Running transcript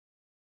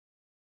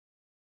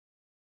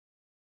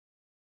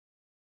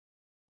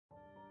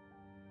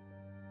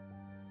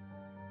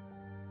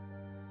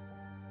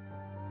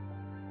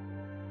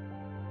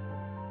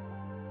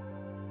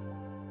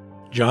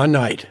John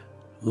Knight,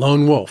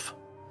 Lone Wolf,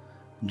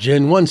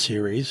 Gen 1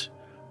 series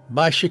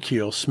by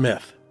Shaquille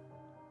Smith.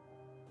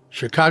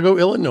 Chicago,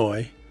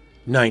 Illinois,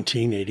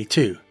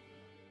 1982.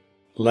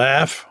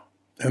 Laugh,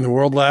 and the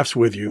world laughs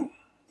with you.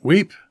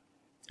 Weep,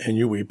 and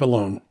you weep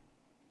alone.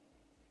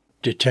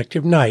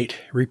 Detective Knight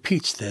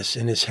repeats this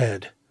in his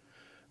head,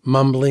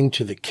 mumbling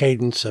to the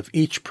cadence of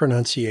each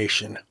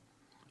pronunciation,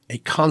 a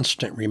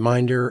constant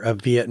reminder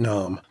of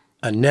Vietnam,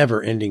 a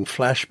never-ending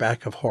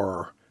flashback of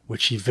horror,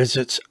 which he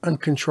visits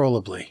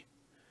uncontrollably.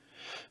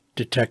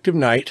 Detective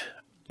Knight,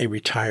 a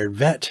retired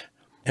vet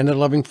and a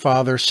loving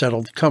father,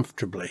 settled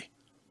comfortably.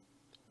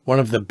 One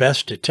of the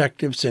best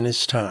detectives in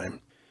his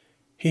time.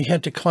 He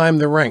had to climb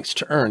the ranks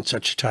to earn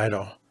such a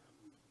title.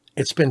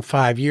 It's been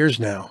 5 years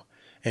now,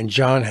 and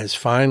John has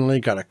finally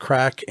got a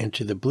crack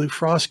into the Blue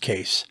Frost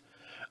case,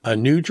 a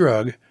new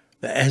drug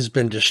that has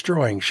been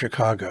destroying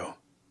Chicago.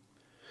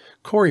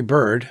 Corey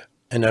Bird,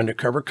 an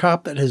undercover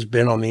cop that has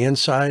been on the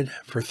inside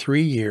for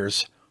 3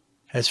 years,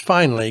 has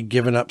finally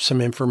given up some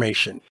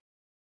information.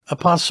 A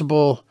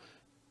possible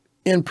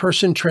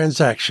in-person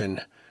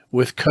transaction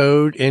with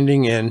code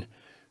ending in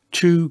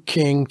 2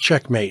 King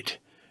Checkmate,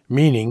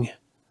 meaning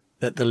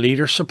that the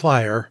leader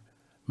supplier,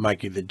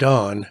 Mikey the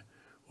Don,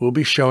 will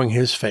be showing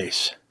his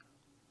face.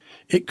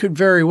 It could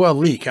very well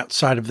leak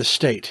outside of the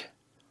state.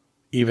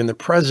 Even the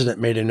president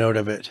made a note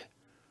of it.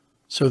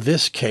 So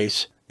this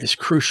case is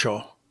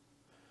crucial.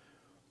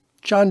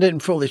 John didn't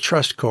fully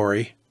trust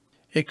Corey.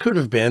 It could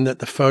have been that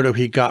the photo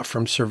he got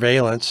from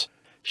surveillance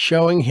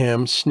showing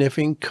him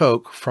sniffing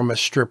coke from a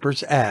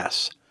stripper's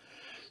ass.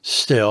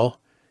 Still,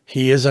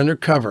 he is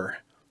undercover.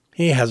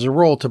 He has a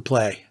role to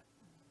play.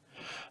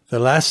 The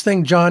last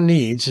thing John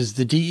needs is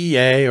the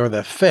DEA or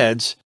the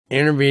feds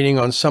intervening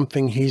on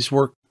something he's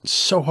worked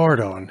so hard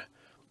on.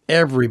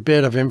 Every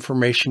bit of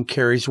information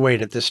carries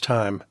weight at this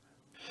time.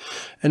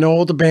 An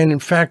old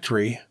abandoned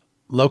factory,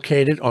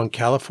 located on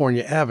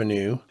California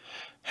Avenue,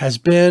 has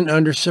been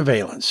under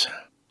surveillance.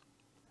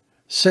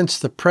 Since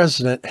the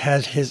president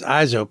had his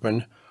eyes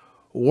open,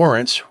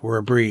 warrants were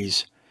a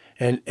breeze,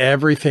 and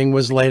everything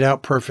was laid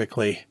out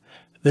perfectly.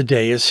 The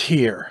day is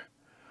here.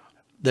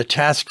 The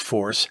task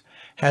force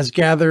has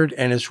gathered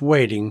and is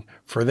waiting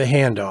for the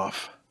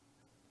handoff.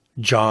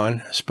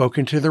 John spoke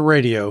into the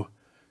radio,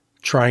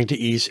 trying to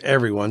ease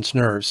everyone's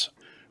nerves.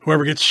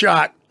 Whoever gets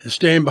shot is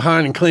staying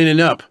behind and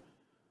cleaning up.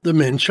 The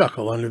men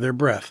chuckle under their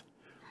breath.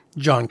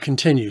 John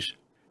continues.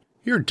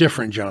 You're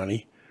different,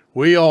 Johnny.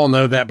 We all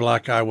know that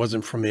black eye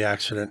wasn't from the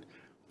accident.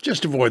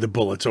 Just avoid the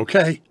bullets,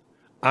 okay?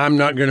 I'm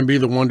not going to be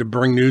the one to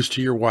bring news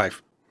to your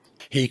wife.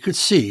 He could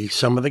see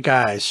some of the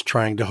guys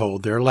trying to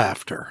hold their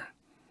laughter.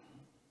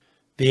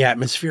 The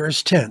atmosphere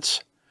is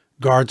tense.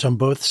 Guards on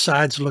both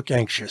sides look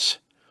anxious.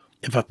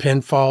 If a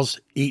pin falls,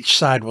 each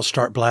side will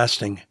start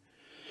blasting.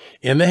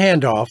 In the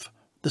handoff,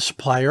 the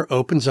supplier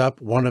opens up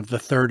one of the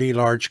 30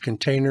 large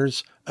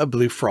containers of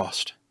Blue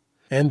Frost.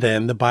 And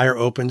then the buyer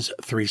opens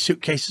 3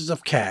 suitcases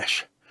of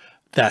cash.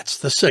 That's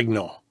the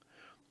signal.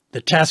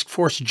 The task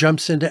force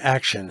jumps into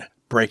action,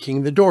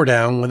 breaking the door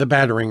down with a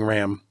battering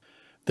ram.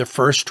 The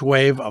first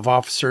wave of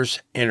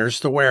officers enters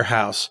the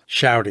warehouse,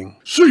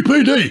 shouting,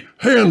 "CPD,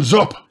 hands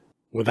up!"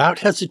 Without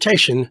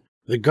hesitation,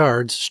 the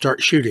guards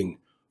start shooting,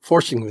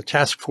 forcing the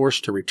task force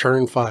to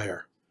return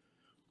fire.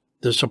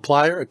 The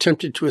supplier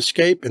attempted to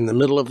escape in the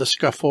middle of the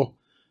scuffle,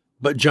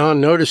 but John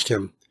noticed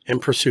him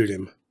and pursued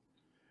him.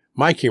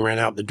 Mikey ran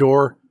out the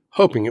door,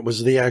 hoping it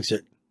was the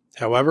exit.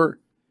 However,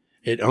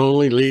 it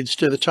only leads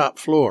to the top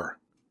floor.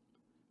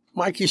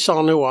 Mikey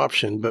saw no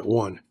option but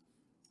one.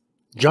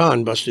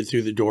 John busted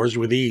through the doors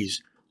with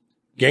ease.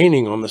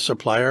 Gaining on the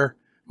supplier,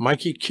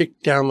 Mikey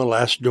kicked down the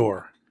last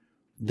door.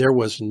 There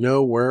was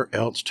nowhere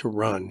else to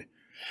run.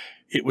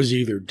 It was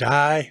either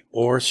die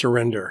or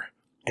surrender,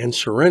 and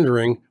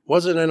surrendering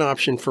wasn't an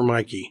option for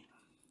Mikey.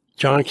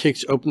 John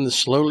kicks open the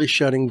slowly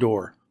shutting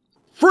door.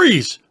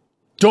 "Freeze!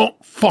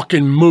 Don't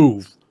fucking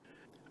move!"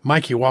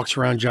 Mikey walks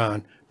around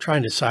John,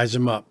 trying to size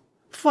him up.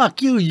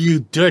 "Fuck you, you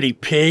dirty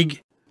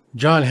pig!"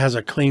 John has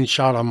a clean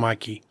shot on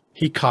Mikey.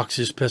 He cocks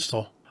his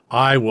pistol.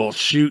 "I will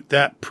shoot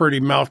that pretty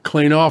mouth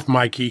clean off,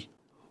 Mikey."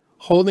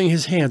 Holding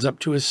his hands up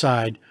to his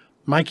side,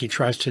 Mikey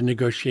tries to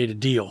negotiate a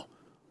deal.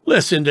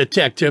 "Listen,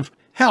 detective,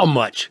 how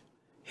much?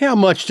 How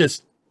much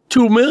does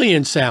 2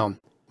 million sound?"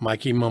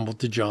 Mikey mumbled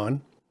to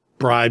John.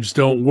 "Bribes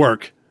don't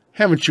work.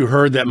 Haven't you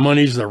heard that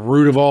money's the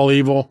root of all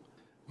evil?"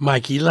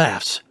 Mikey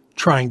laughs,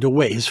 trying to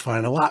weigh his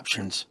final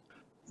options.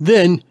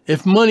 "Then,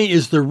 if money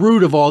is the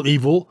root of all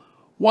evil,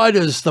 why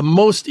does the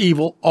most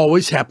evil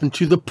always happen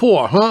to the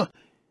poor, huh?"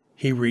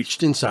 He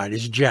reached inside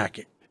his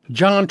jacket.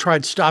 John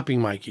tried stopping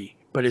Mikey,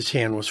 but his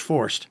hand was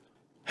forced.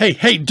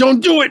 Hey,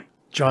 don't do it!"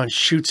 John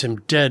shoots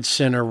him dead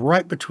center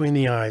right between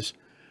the eyes.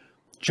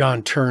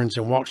 John turns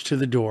and walks to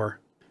the door.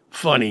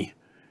 "Funny,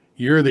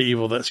 you're the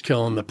evil that's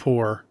killing the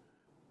poor."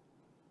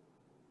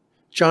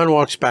 John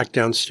walks back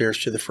downstairs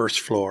to the first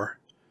floor.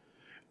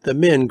 The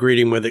men greet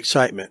him with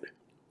excitement,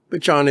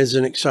 but John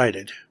isn't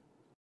excited.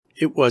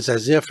 It was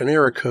as if an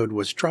error code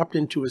was dropped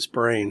into his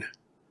brain.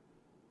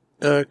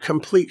 A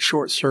complete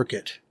short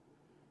circuit.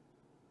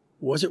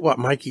 Was it what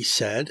Mikey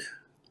said?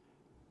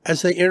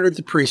 As they entered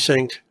the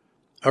precinct,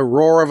 a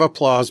roar of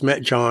applause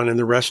met John and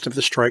the rest of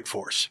the strike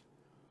force.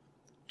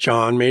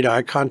 John made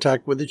eye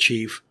contact with the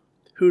chief,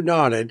 who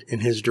nodded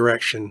in his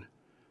direction,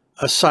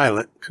 a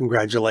silent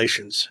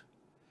congratulations.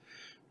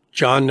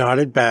 John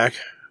nodded back,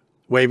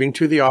 waving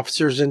to the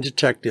officers and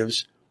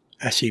detectives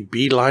as he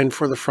beelined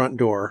for the front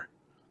door.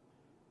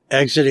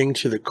 Exiting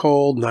to the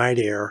cold night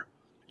air,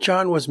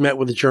 John was met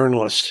with a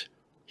journalist.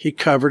 He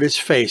covered his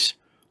face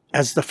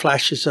as the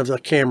flashes of the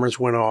cameras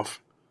went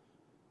off.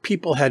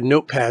 People had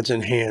notepads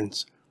in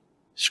hands,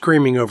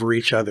 screaming over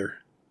each other.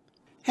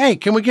 "Hey,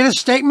 can we get a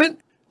statement?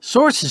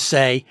 Sources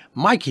say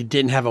Mikey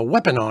didn't have a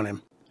weapon on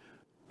him."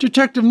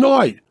 "Detective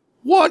Knight,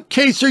 what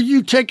case are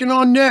you taking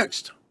on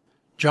next?"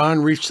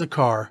 John reached the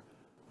car,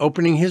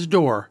 opening his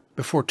door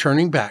before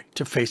turning back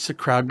to face the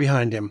crowd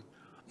behind him.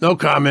 "No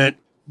comment."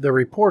 The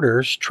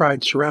reporters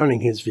tried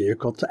surrounding his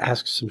vehicle to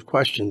ask some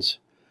questions,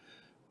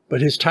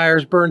 but his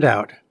tires burned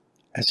out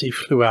as he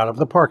flew out of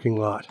the parking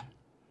lot.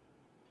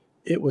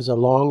 It was a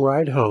long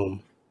ride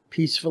home,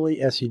 peacefully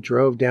as he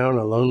drove down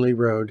a lonely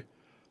road,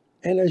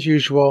 and as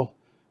usual,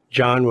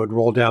 John would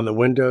roll down the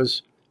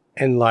windows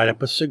and light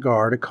up a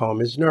cigar to calm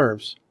his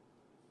nerves.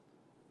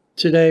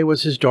 Today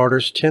was his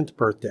daughter's 10th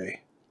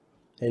birthday,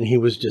 and he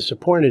was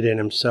disappointed in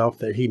himself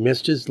that he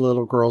missed his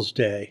little girl's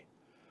day.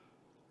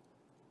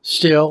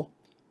 Still,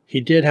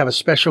 he did have a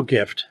special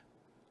gift,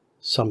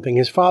 something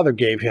his father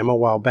gave him a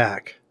while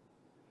back.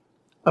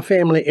 A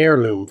family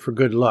heirloom for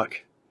good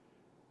luck.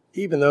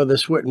 Even though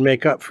this wouldn't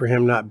make up for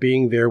him not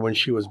being there when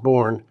she was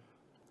born,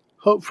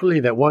 hopefully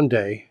that one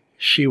day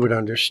she would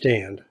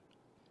understand.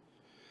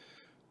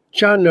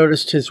 John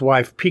noticed his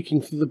wife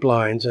peeking through the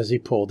blinds as he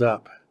pulled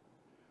up.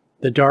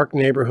 The dark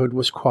neighborhood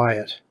was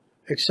quiet,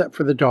 except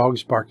for the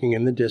dogs barking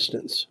in the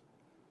distance.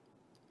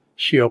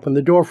 She opened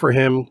the door for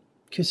him,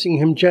 kissing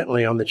him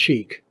gently on the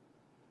cheek.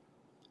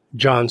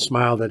 John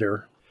smiled at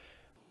her.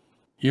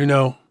 "You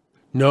know,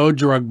 no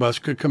drug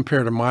bust could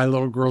compare to my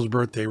little girl's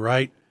birthday,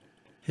 right?"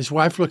 His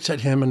wife looks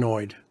at him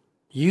annoyed.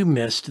 "You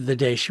missed the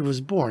day she was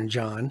born,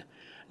 John.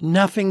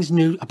 Nothing's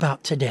new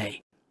about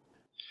today."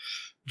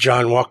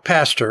 John walked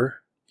past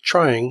her,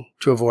 trying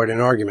to avoid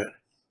an argument,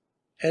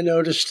 and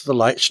noticed the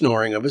light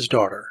snoring of his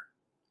daughter.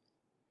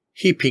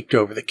 He peeked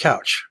over the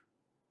couch.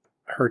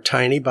 Her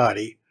tiny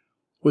body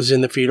was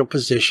in the fetal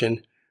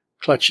position,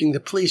 clutching the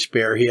police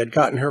bear he had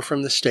gotten her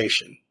from the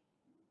station.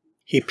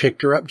 He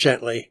picked her up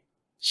gently,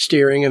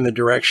 steering in the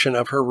direction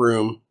of her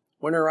room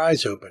when her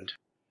eyes opened.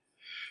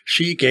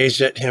 She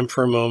gazed at him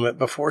for a moment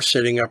before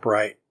sitting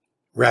upright,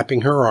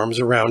 wrapping her arms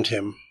around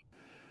him.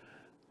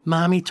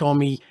 "Mommy told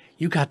me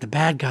you got the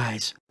bad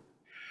guys."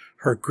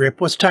 Her grip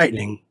was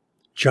tightening.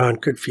 John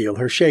could feel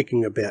her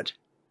shaking a bit.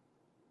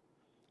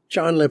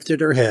 John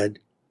lifted her head,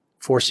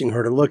 forcing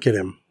her to look at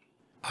him.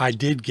 "I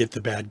did get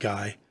the bad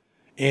guy,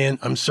 and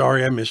I'm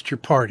sorry I missed your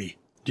party.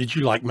 Did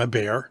you like my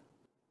bear?"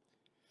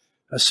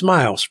 A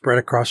smile spread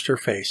across her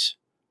face.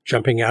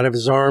 Jumping out of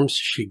his arms,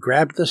 she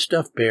grabbed the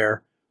stuffed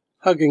bear,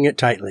 hugging it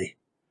tightly.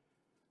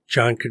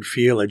 John could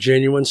feel a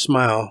genuine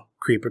smile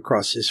creep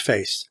across his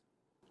face.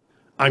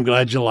 "I'm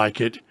glad you like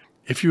it.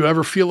 If you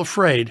ever feel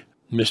afraid,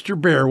 Mr.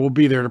 Bear will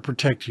be there to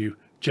protect you,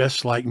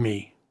 just like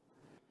me."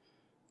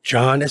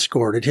 John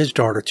escorted his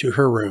daughter to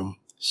her room,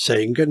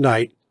 saying good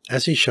night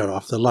as he shut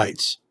off the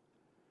lights.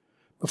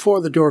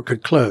 Before the door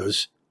could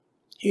close,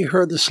 he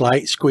heard the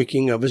slight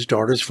squeaking of his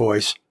daughter's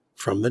voice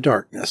from the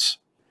darkness.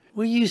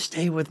 "Will you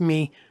stay with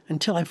me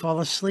until I fall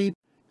asleep?"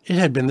 It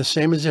had been the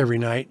same as every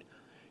night.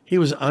 He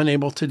was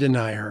unable to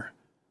deny her.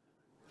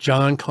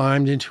 John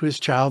climbed into his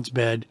child's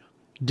bed,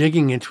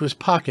 digging into his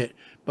pocket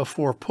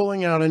before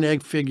pulling out an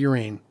egg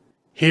figurine.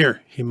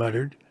 "Here," he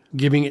muttered,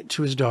 giving it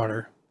to his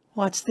daughter.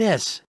 "What's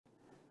this?"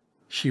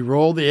 She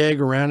rolled the egg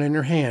around in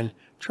her hand,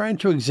 trying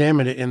to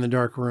examine it in the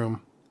dark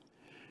room.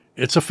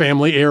 "It's a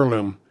family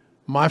heirloom.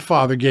 My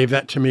father gave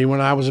that to me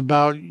when I was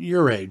about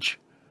your age.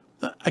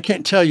 I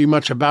can't tell you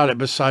much about it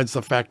besides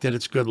the fact that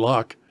it's good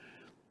luck."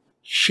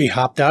 She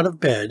hopped out of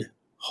bed,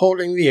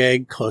 holding the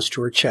egg close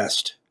to her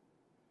chest.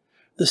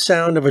 The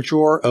sound of a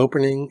drawer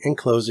opening and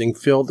closing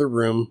filled the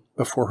room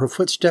before her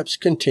footsteps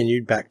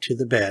continued back to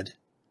the bed.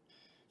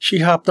 She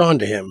hopped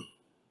onto him.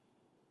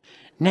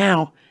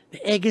 "Now,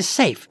 the egg is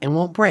safe and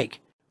won't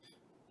break."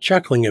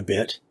 Chuckling a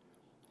bit,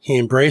 he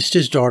embraced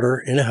his daughter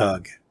in a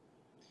hug.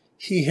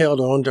 He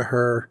held on to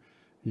her,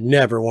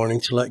 never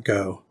wanting to let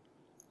go,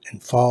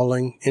 and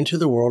falling into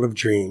the world of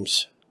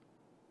dreams.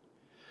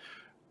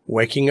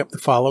 Waking up the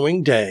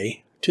following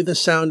day to the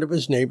sound of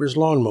his neighbor's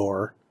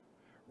lawnmower,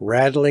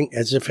 rattling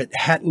as if it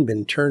hadn't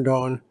been turned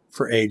on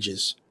for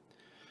ages,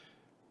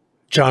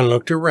 John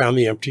looked around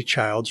the empty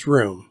child's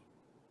room.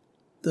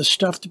 The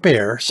stuffed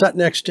bear sat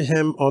next to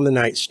him on the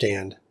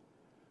nightstand,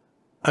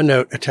 a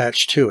note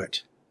attached to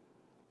it.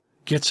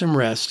 "Get some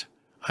rest.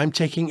 I'm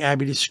taking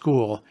Abby to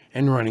school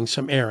and running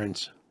some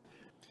errands."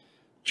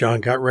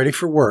 John got ready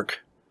for work,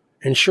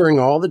 ensuring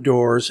all the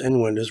doors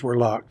and windows were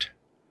locked.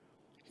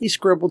 He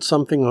scribbled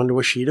something onto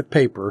a sheet of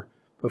paper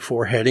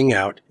before heading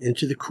out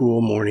into the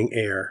cool morning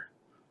air.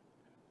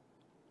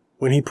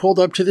 When he pulled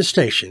up to the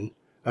station,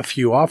 a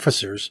few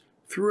officers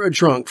threw a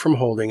drunk from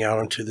holding out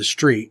onto the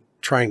street,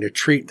 trying to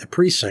treat the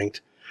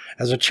precinct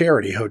as a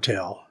charity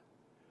hotel.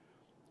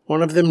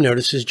 One of them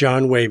notices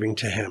John waving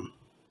to him.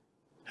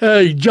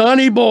 "Hey,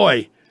 Johnny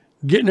boy,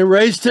 getting a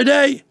raise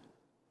today?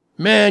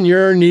 Man,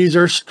 your knees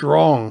are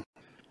strong."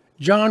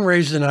 John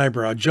raised an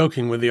eyebrow,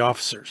 joking with the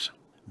officers.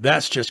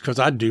 "That's just 'cause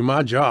I do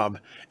my job.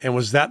 And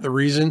was that the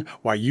reason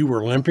why you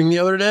were limping the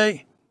other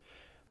day?"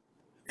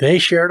 They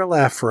shared a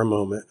laugh for a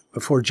moment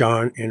before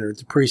John entered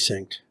the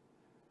precinct.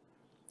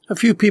 A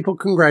few people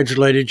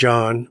congratulated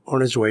John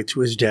on his way to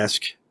his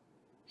desk.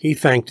 He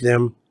thanked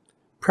them,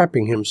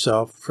 prepping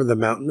himself for the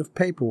mountain of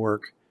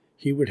paperwork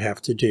he would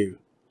have to do.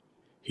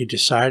 He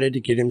decided to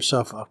get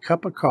himself a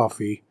cup of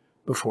coffee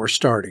before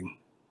starting.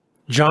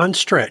 John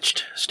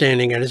stretched,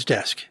 standing at his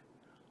desk.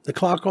 The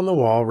clock on the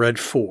wall read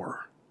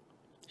 4.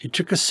 He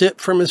took a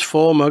sip from his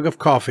full mug of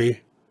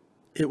coffee.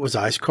 It was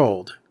ice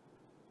cold.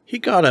 He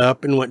got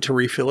up and went to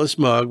refill his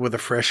mug with a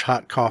fresh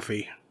hot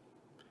coffee.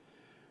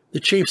 The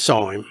chief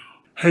saw him.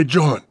 "Hey,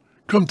 John,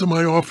 come to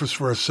my office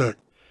for a sec."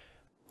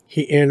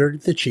 He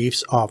entered the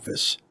chief's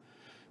office.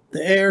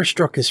 The air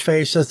struck his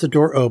face as the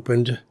door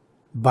opened,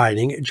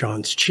 biting at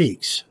John's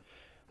cheeks.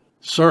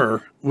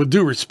 "Sir, with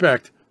due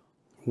respect,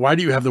 why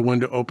do you have the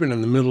window open in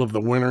the middle of the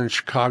winter in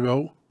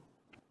Chicago?"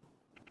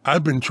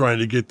 "I've been trying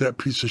to get that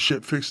piece of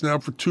shit fixed now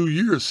for 2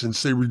 years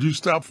since they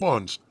reduced our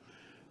funds."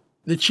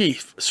 The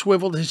chief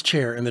swiveled his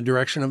chair in the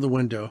direction of the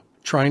window,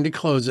 trying to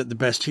close it the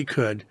best he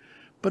could,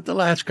 but the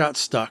latch got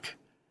stuck.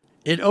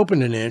 It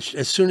opened an inch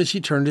as soon as he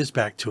turned his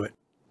back to it.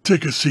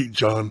 "Take a seat,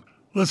 John.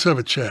 Let's have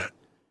a chat."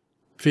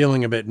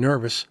 Feeling a bit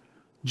nervous,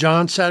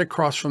 John sat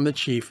across from the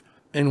chief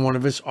in one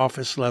of his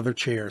office leather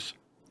chairs.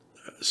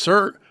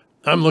 "Sir,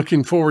 I'm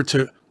looking forward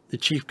to—" The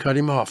chief cut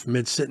him off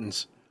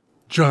mid-sentence.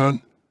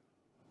 "John,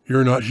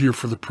 you're not here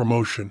for the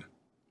promotion.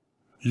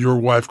 Your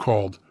wife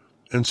called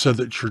and said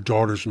that your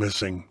daughter's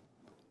missing."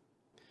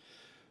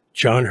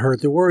 John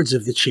heard the words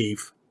of the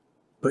chief,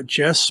 but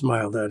Jess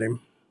smiled at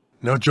him.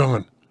 "Now,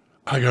 John,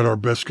 I got our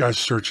best guys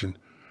searching.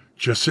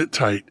 Just sit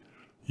tight.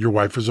 Your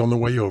wife is on the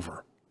way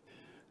over."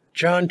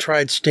 John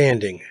tried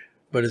standing,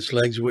 but his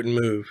legs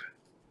wouldn't move.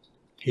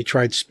 He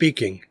tried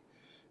speaking,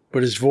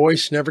 but his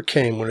voice never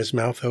came when his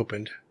mouth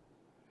opened.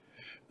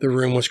 The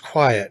room was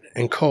quiet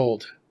and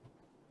cold.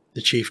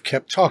 The chief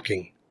kept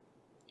talking.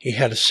 He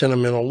had a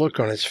sentimental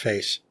look on his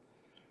face.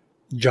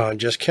 John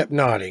just kept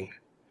nodding,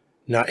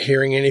 not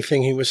hearing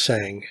anything he was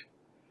saying.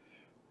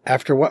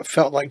 After what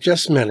felt like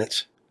just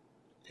minutes,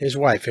 his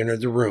wife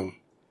entered the room.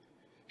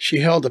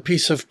 She held a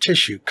piece of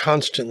tissue,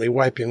 constantly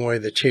wiping away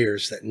the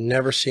tears that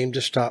never seemed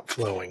to stop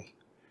flowing.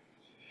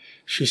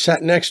 She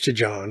sat next to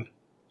John,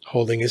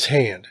 holding his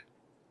hand.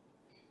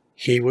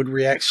 He would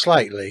react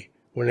slightly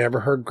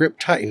whenever her grip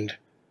tightened,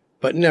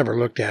 but never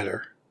looked at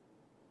her.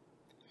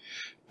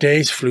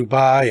 Days flew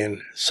by,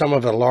 and some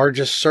of the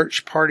largest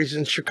search parties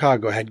in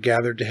Chicago had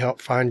gathered to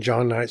help find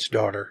John Knight's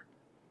daughter.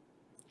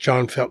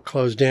 John felt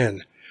closed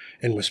in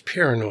and was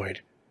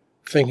paranoid,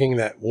 thinking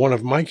that one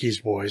of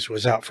Mikey's boys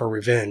was out for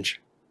revenge.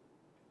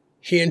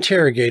 He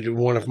interrogated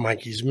one of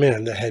Mikey's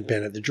men that had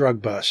been at the drug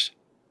bust.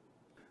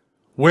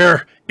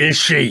 "Where is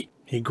she?"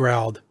 he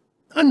growled.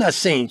 "I'm not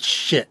saying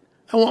shit.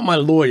 I want my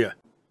lawyer."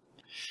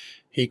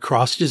 He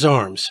crossed his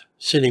arms,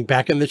 sitting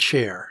back in the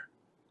chair.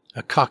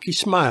 A cocky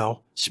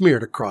smile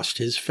smeared across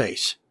his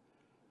face.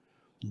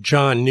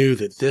 John knew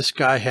that this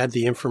guy had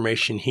the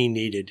information he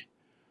needed.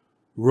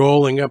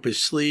 Rolling up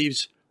his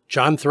sleeves,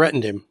 John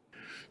threatened him.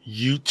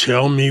 "You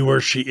tell me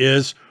where she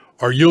is,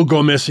 or you'll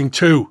go missing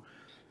too."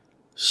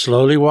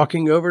 Slowly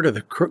walking over to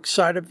the crook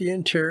side of the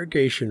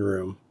interrogation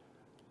room,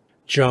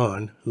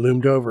 John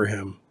loomed over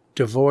him,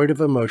 devoid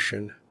of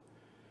emotion.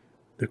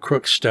 The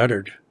crook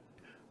stuttered,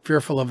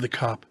 fearful of the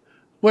cop.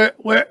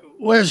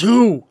 Where's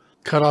who?"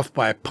 Cut off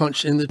by a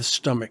punch in the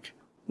stomach.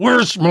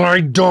 "Where's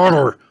my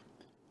daughter?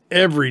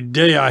 Every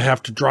day I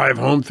have to drive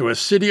home through a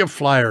city of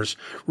flyers,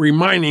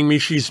 reminding me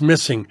she's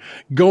missing.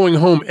 Going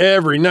home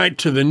every night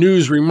to the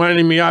news,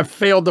 reminding me I've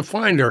failed to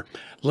find her."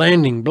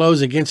 Landing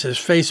blows against his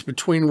face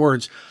between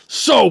words.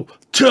 "So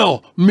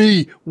tell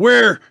me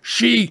where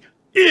she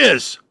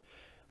is."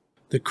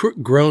 The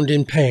crook groaned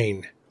in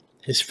pain.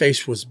 His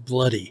face was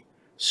bloody,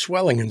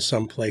 swelling in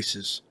some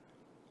places.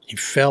 He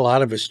fell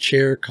out of his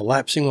chair,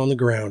 collapsing on the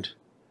ground.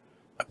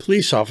 A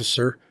police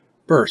officer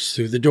burst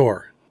through the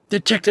door.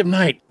 "Detective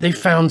Knight, they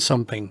found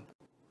something."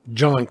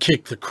 John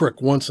kicked the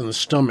crook once in the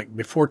stomach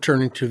before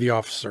turning to the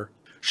officer.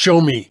 "Show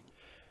me."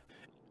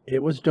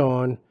 It was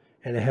dawn,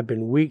 and it had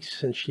been weeks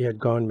since she had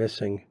gone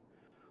missing.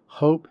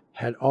 Hope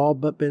had all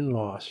but been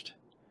lost.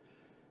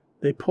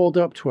 They pulled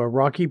up to a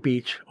rocky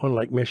beach on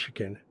Lake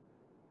Michigan.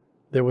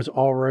 There was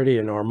already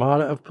an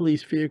armada of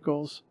police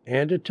vehicles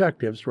and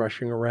detectives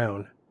rushing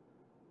around.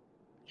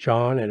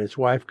 John and his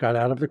wife got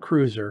out of the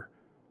cruiser,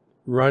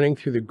 running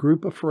through the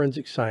group of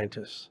forensic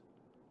scientists.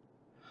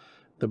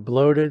 The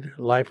bloated,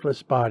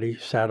 lifeless body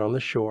sat on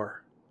the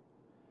shore.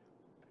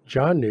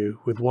 John knew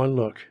with one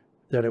look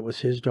that it was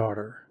his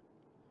daughter.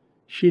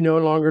 She no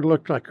longer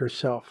looked like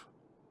herself.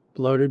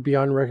 bloated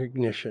beyond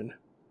recognition.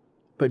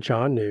 But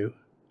John knew.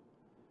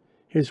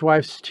 His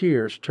wife's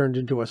tears turned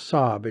into a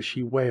sob as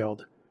she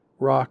wailed,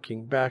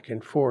 rocking back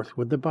and forth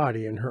with the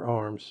body in her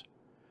arms.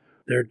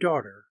 Their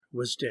daughter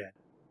was dead.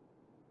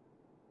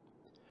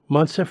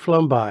 Months had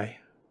flown by.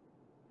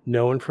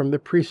 No one from the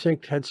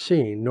precinct had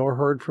seen nor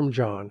heard from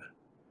John.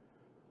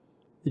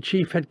 The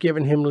chief had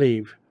given him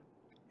leave,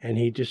 and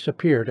he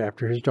disappeared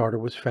after his daughter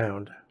was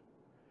found.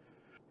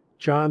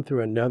 John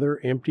threw another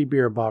empty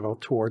beer bottle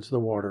towards the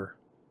water.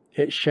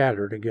 It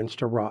shattered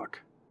against a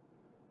rock.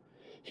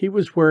 He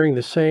was wearing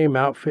the same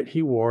outfit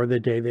he wore the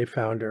day they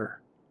found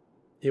her.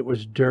 It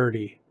was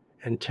dirty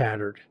and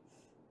tattered.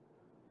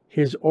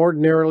 His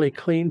ordinarily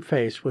clean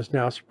face was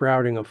now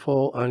sprouting a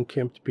full,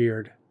 unkempt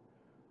beard.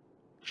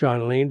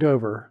 John leaned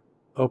over,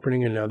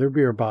 opening another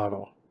beer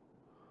bottle.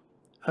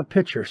 A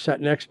pitcher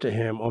sat next to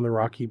him on the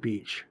rocky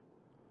beach.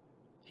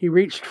 He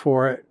reached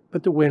for it,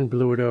 but the wind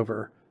blew it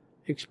over,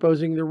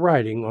 exposing the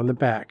writing on the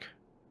back.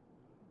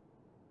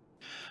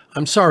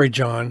 "I'm sorry,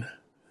 John.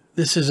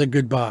 This is a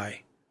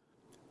goodbye.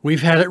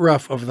 We've had it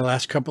rough over the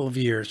last couple of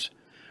years,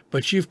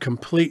 but you've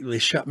completely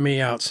shut me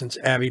out since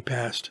Abby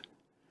passed.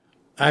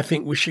 I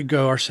think we should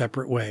go our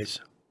separate ways."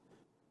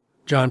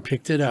 John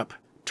picked it up,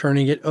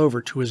 turning it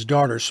over to his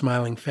daughter's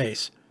smiling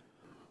face.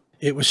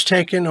 It was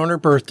taken on her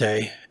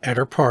birthday at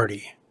her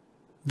party,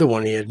 the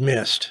one he had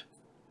missed.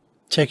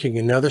 Taking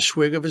another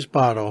swig of his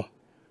bottle,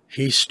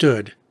 he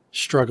stood,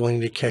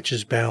 struggling to catch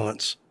his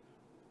balance.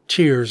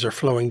 Tears are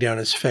flowing down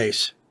his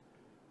face.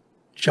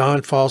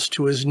 John falls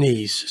to his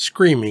knees,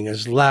 screaming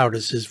as loud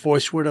as his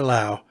voice would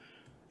allow,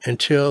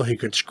 until he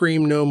could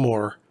scream no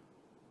more.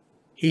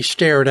 He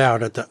stared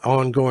out at the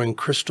ongoing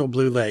crystal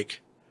blue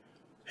lake,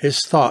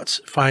 his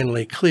thoughts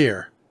finally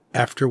clear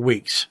after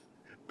weeks.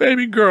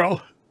 "Baby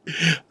girl,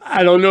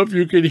 I don't know if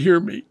you can hear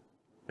me,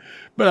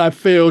 but I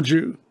failed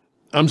you.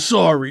 I'm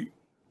sorry.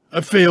 I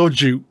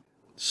failed you."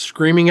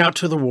 Screaming out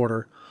to the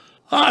water,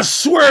 "I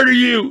swear to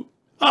you,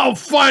 I'll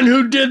find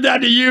who did that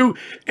to you,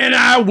 and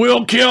I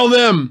will kill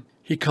them."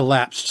 He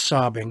collapsed,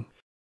 sobbing.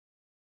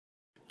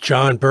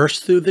 John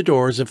burst through the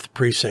doors of the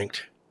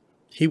precinct.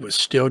 He was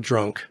still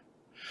drunk.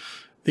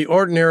 The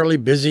ordinarily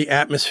busy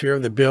atmosphere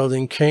of the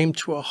building came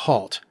to a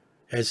halt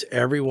as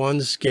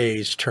everyone's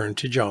gaze turned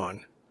to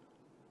John.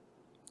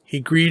 He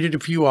greeted a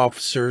few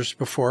officers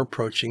before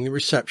approaching the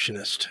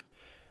receptionist.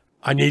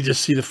 "I need to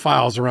see the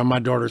files around my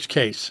daughter's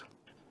case."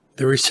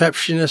 The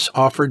receptionist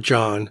offered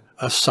John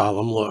a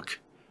solemn look.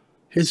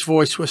 His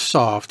voice was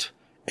soft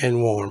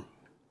and warm.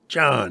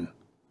 "John,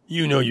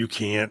 you know you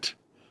can't."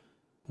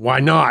 "Why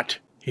not?"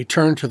 He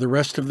turned to the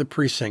rest of the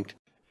precinct.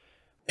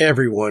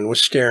 Everyone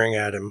was staring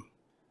at him.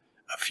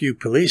 A few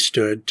police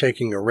stood,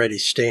 taking a ready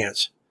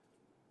stance.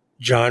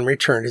 John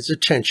returned his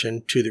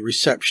attention to the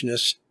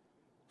receptionist,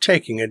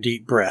 taking a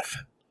deep breath.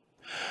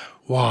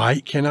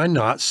 "Why can I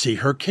not see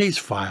her case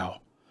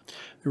file?"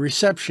 The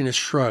receptionist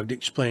shrugged,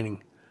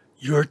 explaining,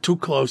 "You're too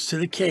close to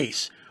the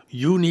case.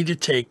 You need to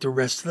take the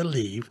rest of the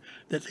leave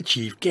that the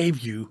chief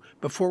gave you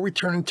before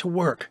returning to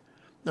work.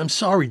 I'm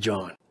sorry,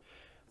 John."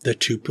 The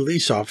two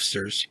police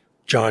officers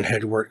John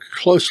had worked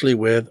closely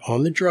with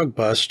on the drug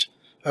bust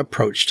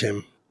approached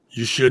him.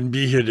 "You shouldn't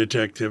be here,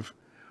 Detective."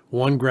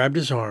 One grabbed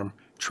his arm,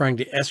 trying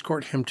to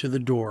escort him to the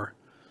door.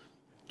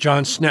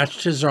 John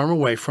snatched his arm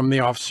away from the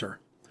officer.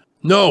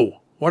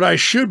 "No, what I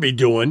should be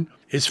doing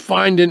is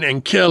finding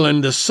and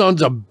killing the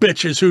sons of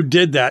bitches who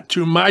did that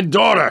to my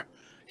daughter."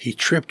 He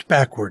tripped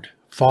backward,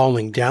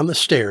 falling down the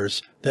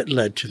stairs that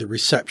led to the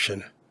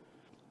reception.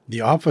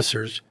 The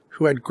officers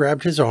who had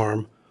grabbed his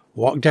arm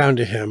walked down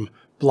to him,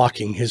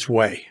 blocking his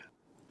way.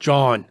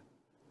 "John,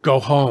 go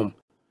home.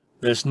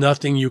 There's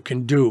nothing you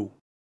can do."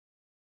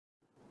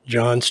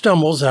 John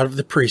stumbles out of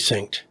the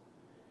precinct.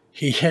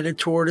 He headed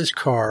toward his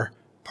car,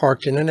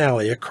 parked in an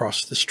alley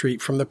across the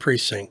street from the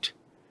precinct.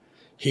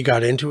 He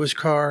got into his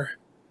car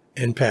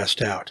and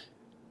passed out.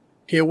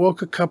 He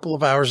awoke a couple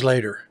of hours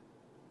later.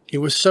 He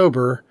was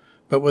sober,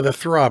 but with a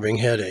throbbing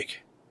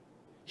headache.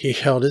 He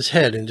held his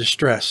head in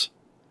distress.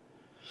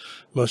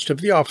 Most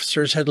of the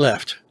officers had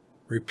left,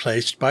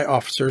 replaced by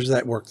officers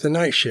that worked the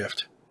night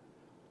shift.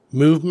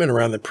 Movement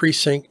around the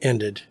precinct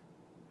ended.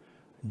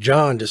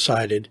 John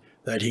decided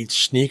that he'd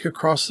sneak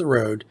across the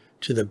road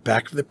to the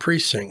back of the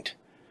precinct.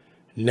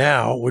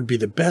 Now would be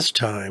the best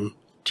time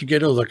to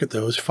get a look at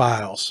those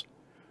files.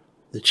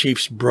 The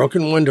chief's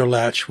broken window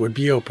latch would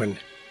be open.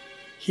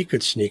 He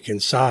could sneak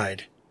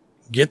inside,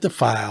 get the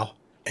file,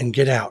 and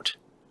get out.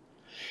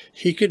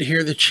 He could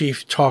hear the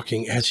chief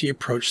talking as he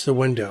approached the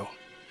window.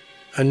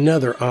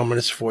 Another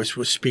ominous voice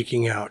was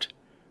speaking out.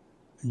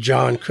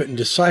 John couldn't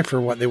decipher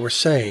what they were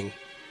saying.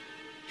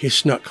 He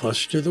snuck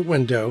closer to the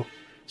window.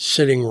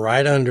 Sitting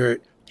right under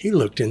it, he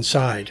looked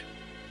inside.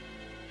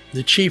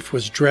 The chief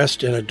was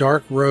dressed in a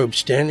dark robe,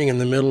 standing in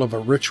the middle of a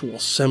ritual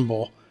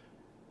symbol,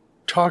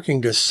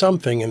 talking to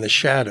something in the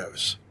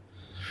shadows.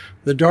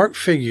 The dark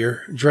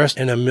figure dressed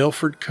in a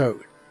Milford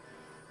coat,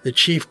 the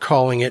chief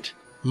calling it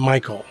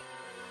Michael.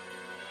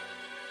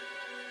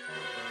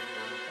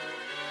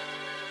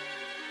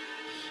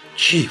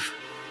 "Chief,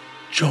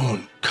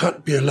 John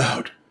can't be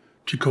allowed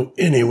to go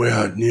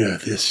anywhere near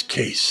this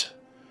case.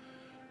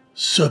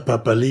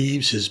 Serpa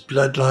believes his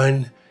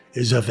bloodline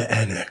is of the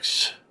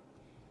annex.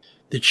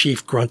 The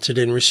chief grunted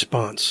in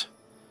response.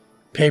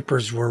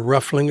 Papers were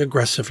ruffling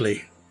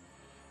aggressively.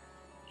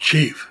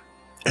 Chief,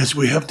 as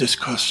we have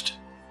discussed,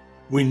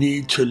 we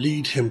need to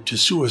lead him to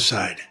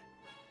suicide.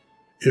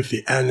 If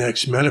the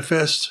annex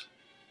manifests,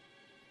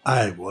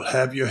 I will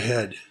have your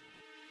head.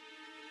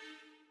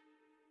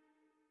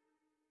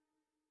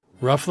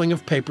 Ruffling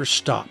of papers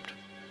stopped.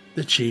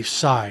 The chief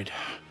sighed.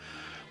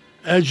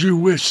 As you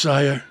wish,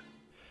 sire.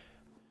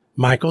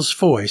 Michael's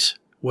voice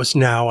was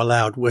now a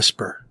loud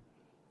whisper.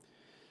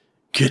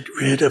 Get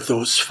rid of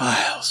those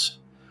files.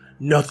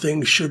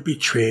 Nothing should be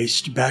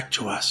traced back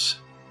to us.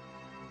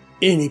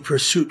 Any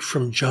pursuit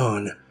from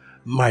John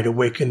might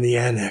awaken the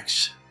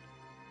annex.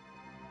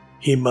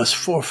 He must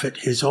forfeit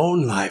his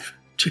own life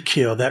to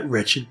kill that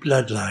wretched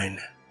bloodline.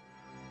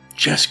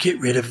 Just get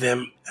rid of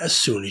them as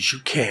soon as you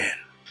can.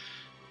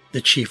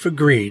 The chief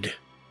agreed.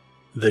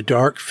 The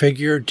dark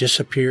figure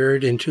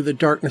disappeared into the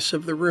darkness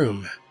of the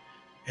room,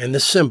 and the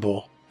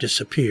symbol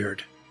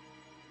disappeared.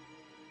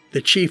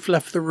 The chief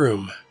left the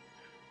room.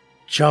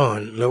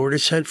 John lowered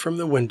his head from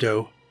the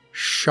window,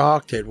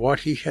 shocked at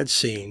what he had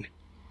seen.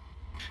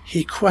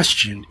 He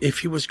questioned if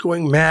he was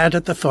going mad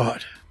at the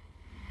thought.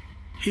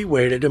 He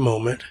waited a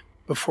moment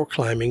before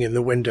climbing in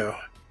the window.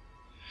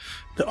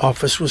 The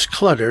office was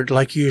cluttered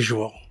like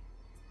usual.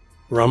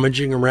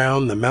 Rummaging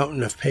around the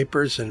mountain of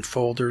papers and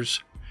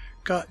folders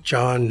got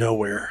John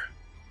nowhere.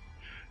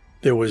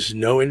 There was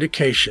no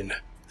indication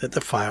that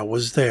the file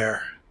was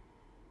there.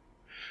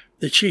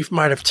 The chief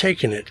might have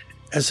taken it,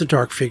 as the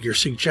dark figure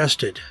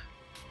suggested.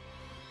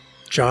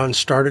 John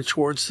started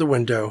towards the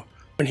window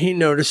when he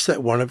noticed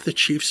that one of the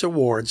chief's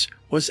awards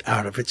was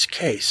out of its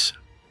case.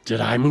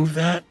 Did I move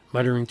that?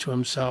 Muttering to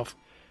himself.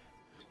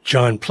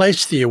 John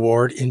placed the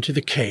award into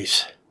the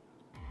case.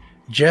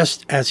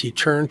 Just as he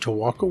turned to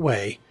walk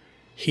away,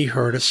 he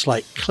heard a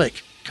slight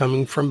click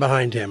coming from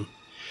behind him.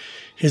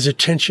 His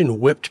attention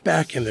whipped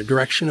back in the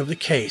direction of the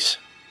case.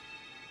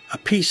 A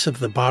piece of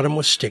the bottom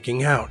was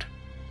sticking out.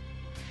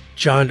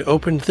 John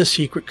opened the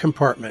secret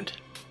compartment.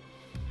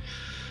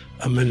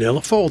 A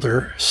manila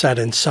folder sat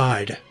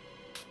inside.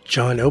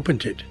 John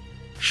opened it,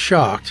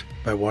 shocked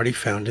by what he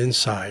found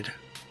inside.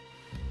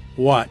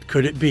 What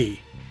could it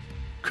be?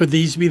 Could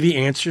these be the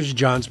answers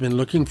John's been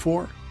looking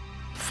for?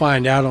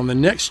 Find out on the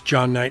next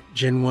John Knight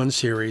Gen 1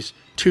 series,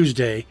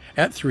 Tuesday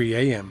at 3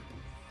 a.m.